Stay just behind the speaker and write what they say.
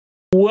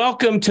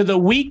Welcome to the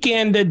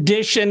weekend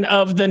edition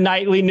of the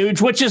Nightly Nuge,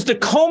 which is the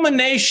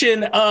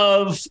culmination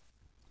of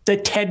the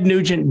Ted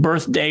Nugent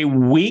birthday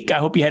week. I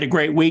hope you had a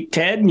great week,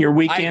 Ted, and your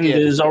weekend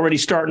is already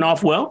starting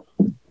off well.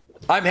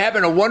 I'm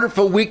having a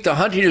wonderful week. The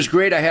hunting is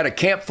great. I had a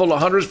camp full of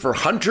hunters for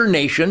Hunter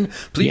Nation.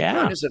 Please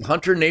join us at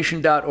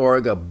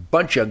hunternation.org. A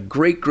bunch of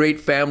great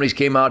families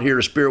came out here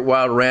to Spirit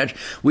Wild Ranch.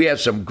 We had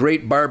some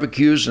great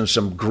barbecues and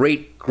some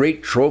great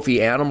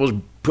trophy animals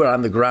put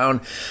on the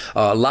ground.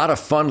 A lot of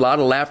fun, a lot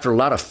of laughter, a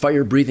lot of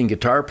fire-breathing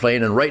guitar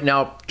playing. And right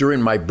now,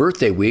 during my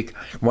birthday week,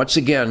 once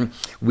again,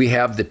 we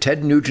have the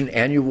Ted Nugent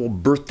annual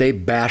birthday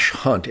bash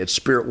hunt at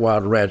Spirit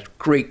Wild Ranch.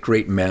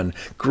 Great men,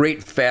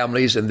 great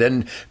families. And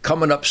then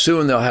coming up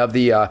soon, they'll have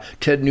the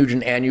Ted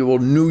Nugent annual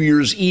New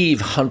Year's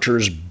Eve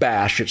Hunters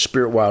Bash at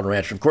Spirit Wild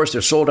Ranch. Of course,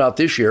 they're sold out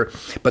this year,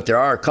 but there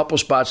are a couple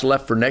spots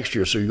left for next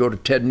year. So you go to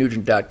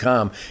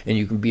tednugent.com and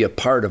you can be a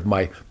part of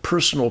my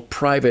personal,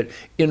 private,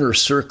 inner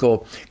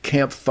circle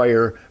campfire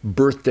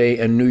birthday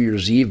and New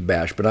Year's Eve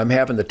bash. But I'm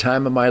having the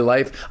time of my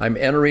life. I'm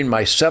entering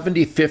my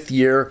 75th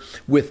year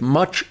with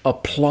much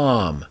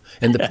aplomb.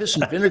 And the piss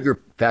and vinegar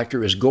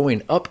factor is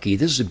going up, Keith.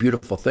 This is a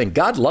beautiful thing.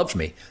 God loves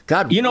me.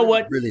 God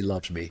really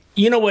loves me.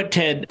 You know what,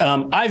 Ted?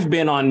 I've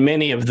been on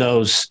many of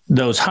those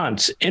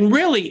hunts. And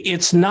really,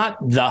 it's not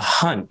the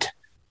hunt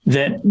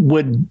that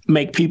would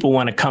make people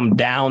want to come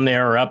down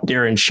there or up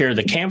there and share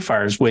the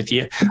campfires with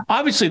you.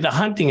 Obviously, the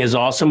hunting is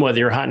awesome, whether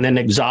you're hunting an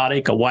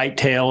exotic, a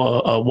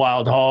whitetail, a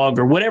wild hog,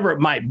 or whatever it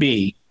might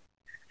be.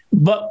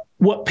 But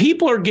what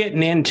people are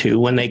getting into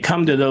when they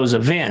come to those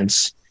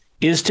events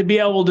is to be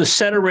able to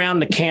sit around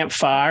the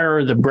campfire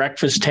or the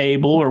breakfast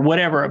table or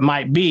whatever it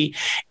might be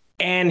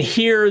and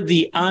hear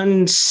the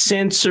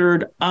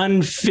uncensored,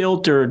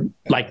 unfiltered,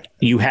 like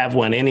you have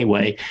one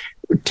anyway,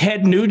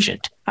 Ted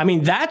Nugent. I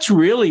mean, that's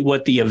really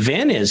what the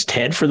event is,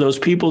 Ted, for those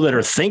people that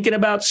are thinking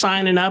about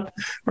signing up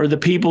or the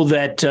people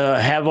that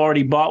have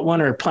already bought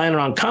one or planning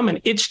on coming.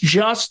 It's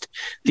just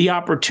the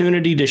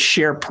opportunity to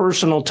share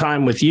personal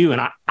time with you.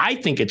 And I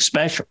think it's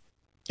special.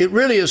 It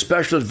really is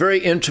special. It's very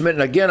intimate.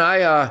 And again,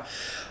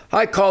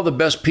 I call the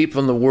best people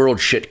in the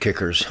world shit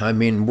kickers. I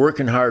mean,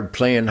 working hard,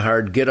 playing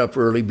hard, get up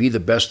early, be the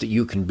best that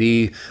you can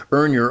be,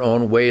 earn your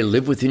own way,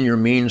 live within your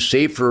means,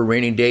 save for a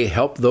rainy day,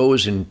 help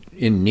those in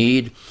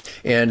need.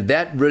 And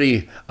that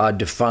really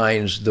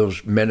defines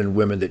those men and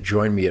women that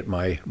join me at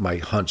my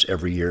hunts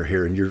every year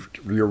here. And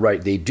you're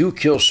right. They do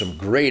kill some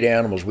great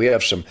animals. We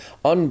have some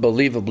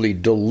unbelievably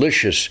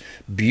delicious,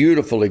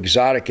 beautiful,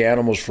 exotic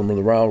animals from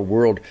around the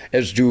world,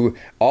 as do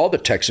all the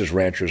Texas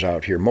ranchers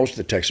out here, most of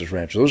the Texas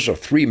ranchers. Those are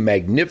 3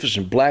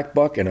 magnificent black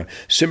buck and a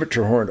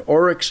scimitar horned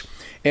oryx.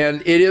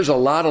 And it is a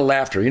lot of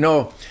laughter. You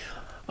know,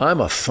 I'm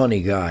a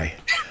funny guy.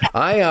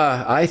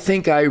 I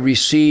think I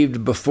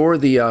received, before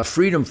the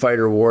Freedom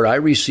Fighter Award, I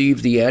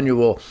received the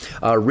annual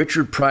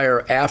Richard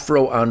Pryor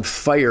Afro on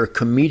Fire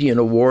Comedian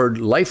Award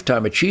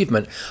Lifetime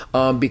Achievement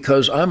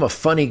because I'm a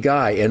funny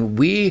guy and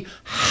we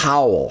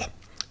howl.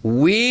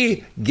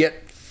 We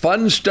get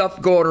fun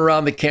stuff going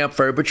around the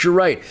campfire, but you're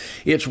right.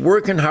 It's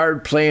working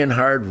hard, playing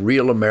hard,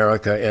 real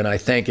America, and I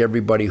thank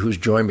everybody who's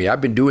joined me.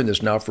 I've been doing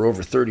this now for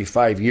over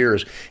 35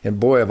 years, and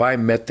boy, have I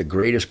met the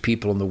greatest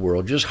people in the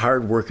world, just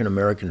hard-working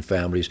American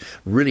families,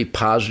 really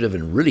positive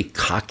and really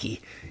cocky.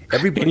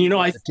 Everybody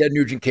at the Ted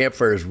Nugent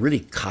Campfire is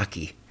really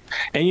cocky.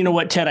 And you know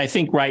what, Ted, I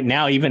think right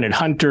now, even at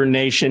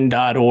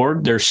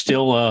hunternation.org, there's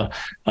still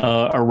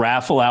a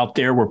raffle out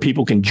there where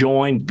people can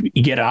join,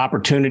 get an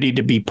opportunity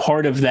to be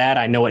part of that.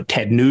 I know at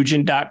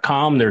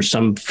tednugent.com, there's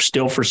some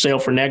still for sale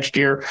for next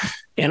year.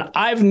 And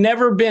I've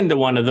never been to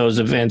one of those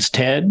events,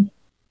 Ted,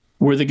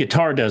 where the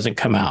guitar doesn't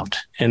come out.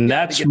 And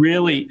that's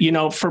really,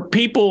 for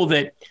people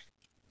that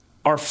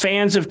are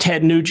fans of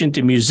Ted Nugent,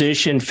 the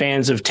musician,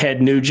 fans of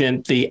Ted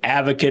Nugent, the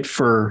advocate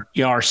for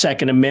our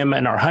Second Amendment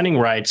and our hunting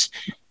rights,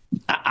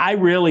 I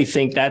really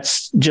think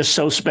that's just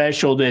so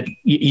special that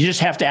you just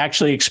have to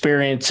actually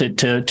experience it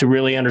to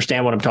really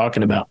understand what I'm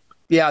talking about.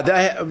 Yeah,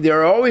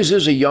 there always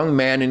is a young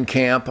man in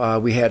camp.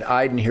 We had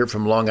Iden here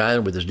from Long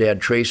Island with his dad,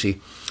 Tracy,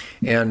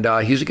 and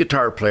he's a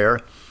guitar player.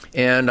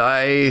 And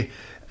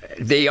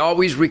they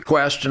always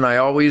request, and I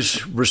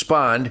always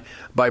respond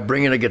by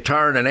bringing a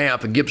guitar and an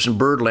amp, a Gibson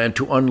Birdland,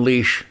 to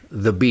unleash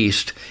the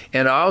beast.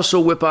 And I also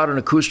whip out an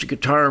acoustic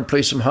guitar and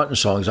play some hunting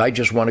songs. I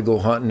Just Want to Go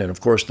Hunting, and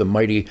of course the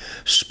mighty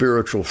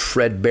spiritual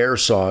Fred Bear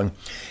song.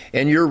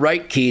 And you're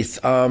right, Keith.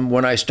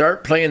 When I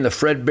start playing the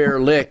Fred Bear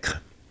lick,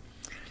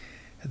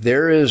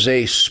 there is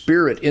a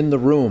spirit in the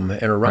room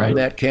and around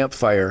that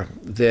campfire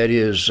that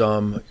is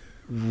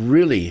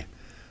really,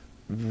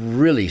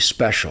 really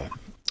special.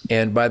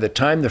 And by the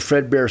time the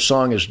Fred Bear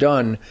song is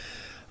done,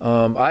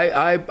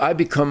 I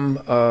become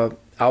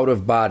out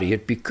of body.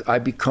 I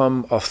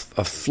become a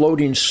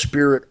floating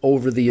spirit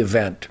over the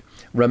event,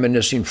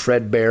 reminiscing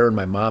Fred Bear and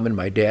my mom and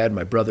my dad,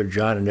 my brother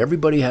John, and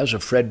everybody has a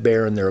Fred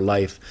Bear in their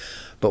life.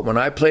 But when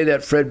I play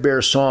that Fred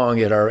Bear song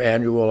at our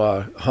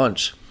annual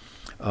hunts,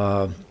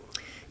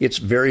 it's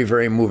very,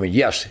 very moving.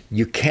 Yes,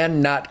 you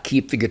cannot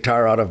keep the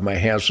guitar out of my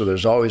hands, so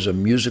there's always a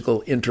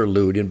musical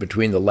interlude in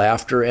between the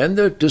laughter and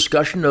the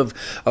discussion of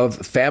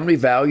family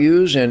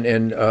values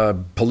and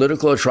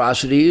political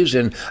atrocities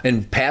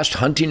and past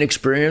hunting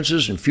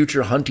experiences and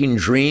future hunting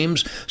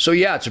dreams. So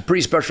yeah, it's a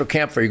pretty special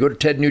campfire. You go to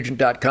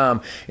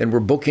tednugent.com, and we're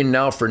booking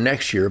now for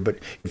next year. But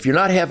if you're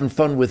not having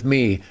fun with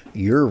me,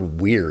 you're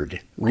weird.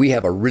 We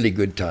have a really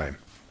good time.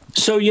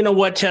 So you know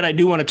what, Ted, I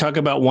do want to talk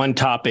about one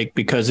topic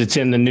because it's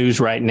in the news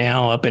right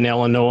now. Up in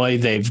Illinois,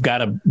 they've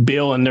got a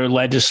bill in their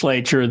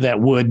legislature that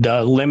would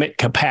limit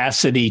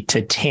capacity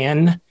to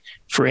 10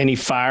 for any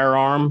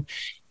firearm.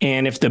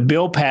 And if the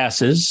bill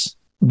passes,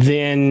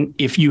 then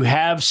if you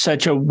have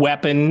such a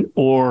weapon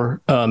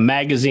or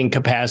magazine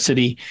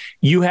capacity,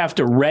 you have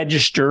to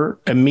register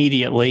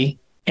immediately.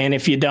 And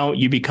if you don't,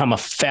 you become a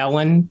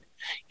felon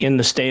in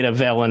the state of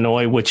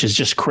Illinois, which is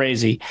just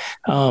crazy.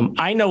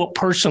 I know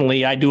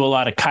personally, I do a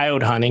lot of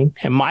coyote hunting,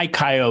 and my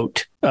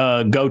coyote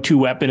go-to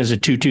weapon is a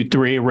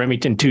 223, a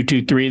Remington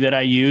 223 that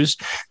I use.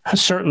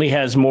 Certainly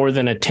has more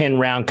than a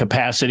 10-round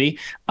capacity.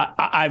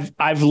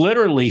 I've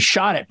literally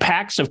shot at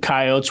packs of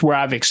coyotes where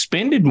I've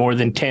expended more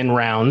than 10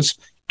 rounds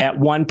at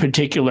one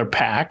particular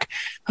pack.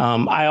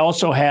 I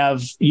also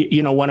have,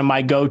 one of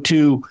my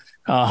go-to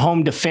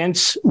home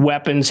defense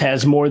weapons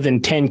has more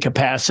than 10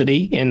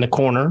 capacity in the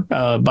corner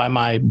by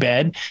my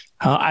bed.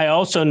 I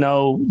also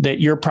know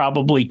that you're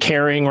probably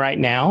carrying right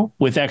now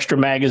with extra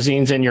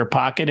magazines in your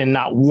pocket, and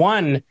not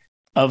one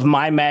of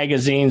my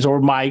magazines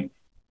or my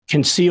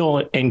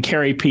conceal and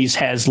carry piece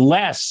has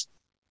less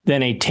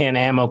than a 10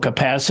 ammo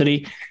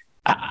capacity.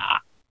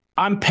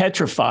 I'm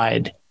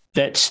petrified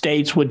that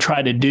states would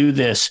try to do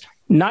this,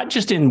 not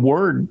just in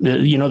word.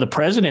 The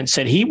president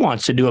said he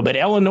wants to do it, but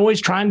Illinois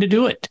is trying to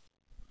do it.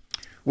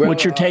 Well,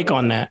 what's your take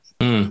on that?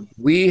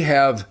 We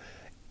have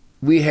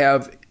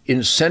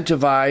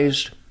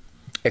incentivized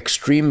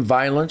extreme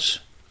violence.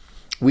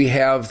 We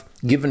have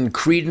given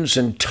credence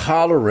and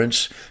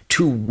tolerance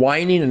to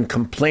whining and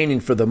complaining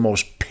for the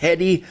most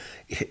petty,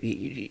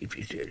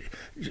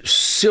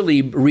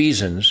 silly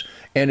reasons,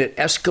 and it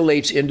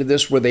escalates into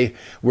this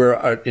where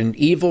an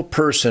evil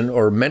person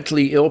or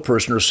mentally ill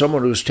person or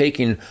someone who's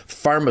taking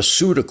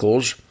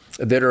pharmaceuticals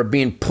that are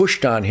being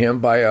pushed on him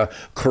by a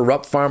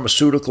corrupt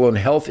pharmaceutical and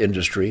health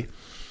industry,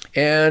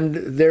 and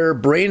their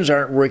brains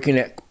aren't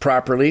working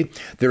properly.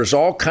 There's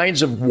all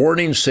kinds of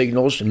warning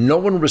signals. No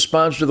one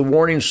responds to the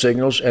warning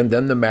signals, and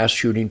then the mass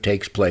shooting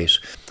takes place.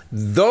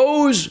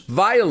 Those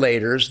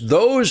violators,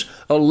 those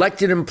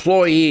elected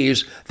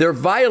employees, they're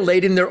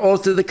violating their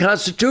oath to the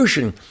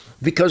Constitution,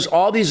 because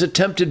all these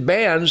attempted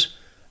bans,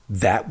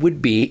 that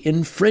would be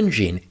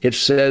infringing. It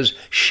says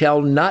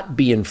shall not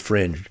be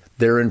infringed.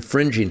 They're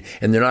infringing,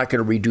 and they're not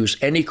going to reduce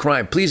any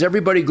crime. Please,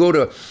 everybody go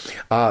to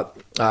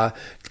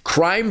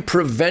Crime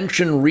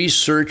Prevention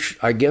Research,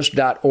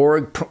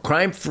 .org,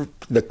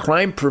 the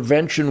Crime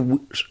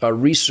Prevention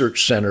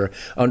Research Center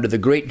under the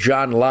great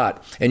John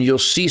Lott, and you'll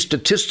see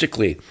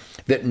statistically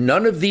that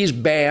none of these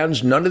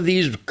bans, none of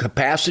these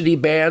capacity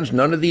bans,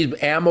 none of these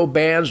ammo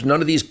bans, none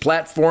of these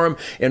platform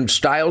and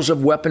styles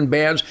of weapon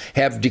bans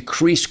have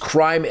decreased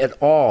crime at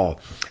all.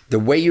 The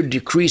way you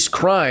decrease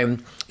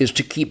crime is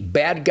to keep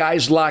bad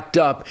guys locked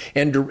up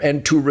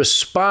and to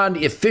respond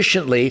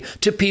efficiently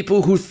to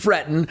people who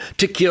threaten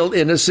to kill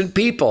innocent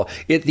people.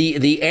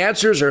 The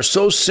answers are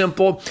so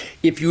simple.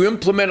 If you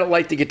implement it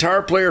like the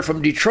guitar player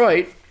from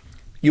Detroit,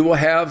 you will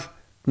have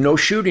no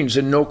shootings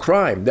and no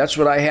crime. That's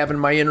what I have in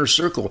my inner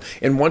circle.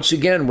 And once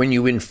again, when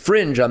you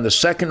infringe on the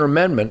Second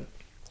Amendment,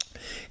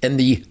 and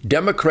the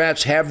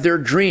Democrats have their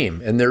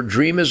dream, and their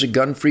dream is a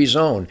gun-free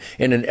zone.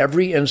 And in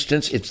every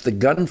instance, it's the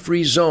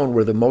gun-free zone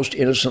where the most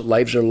innocent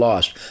lives are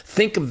lost.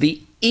 Think of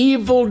the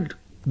evil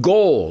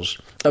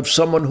goals of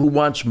someone who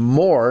wants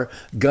more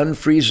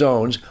gun-free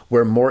zones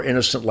where more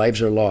innocent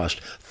lives are lost.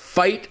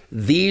 Fight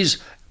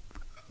these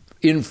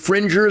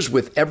infringers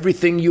with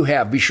everything you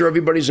have. Be sure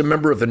everybody's a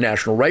member of the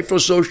National Rifle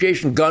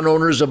Association, Gun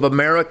Owners of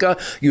America,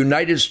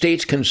 United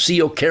States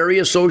Concealed Carry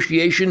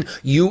Association,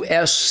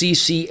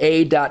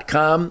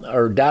 uscca.com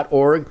or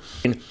 .org.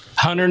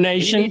 Hunter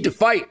Nation. You need to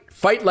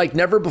fight like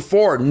never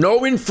before.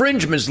 No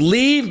infringements.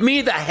 Leave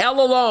me the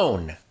hell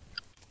alone.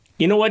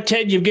 You know what,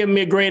 Ted? You've given me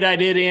a great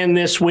idea to end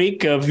this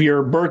week of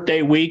your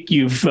birthday week.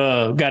 You've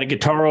got a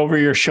guitar over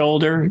your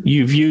shoulder.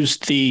 You've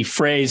used the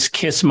phrase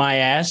 "kiss my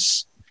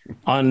ass"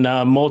 on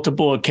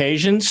multiple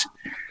occasions.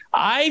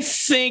 I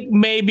think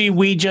maybe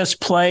we just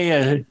play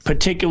a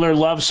particular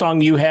love song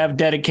you have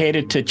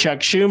dedicated to Chuck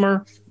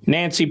Schumer,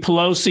 Nancy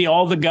Pelosi,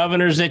 all the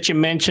governors that you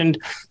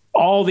mentioned,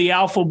 all the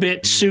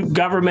alphabet soup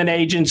government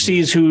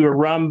agencies who are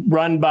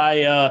run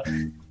by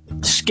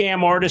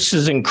scam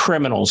artists and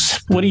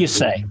criminals. What do you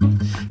say?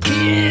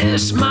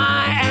 Kiss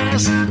my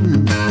ass,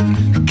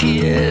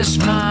 kiss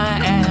my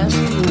ass,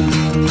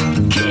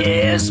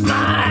 kiss my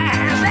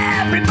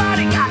ass.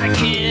 Everybody gotta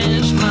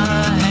kiss my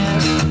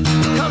ass.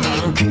 Come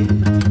on,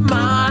 kiss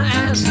my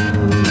ass.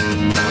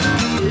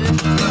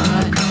 Kiss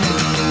my ass.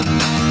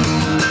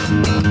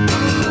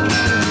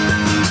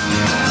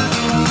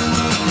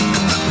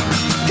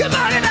 Come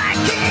on, everybody,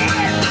 kiss.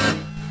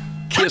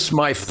 Kiss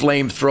my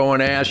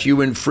flame-throwing ass,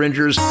 you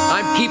infringers.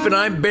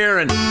 I'm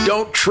bearing.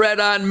 Don't tread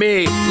on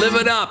me. Live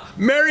it up.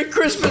 Merry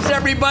Christmas,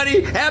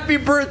 everybody. Happy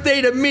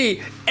birthday to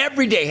me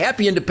every day.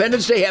 Happy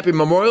Independence Day. Happy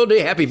Memorial Day.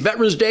 Happy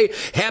Veterans Day.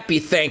 Happy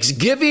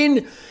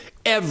Thanksgiving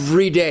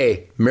every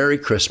day. Merry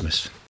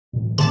Christmas.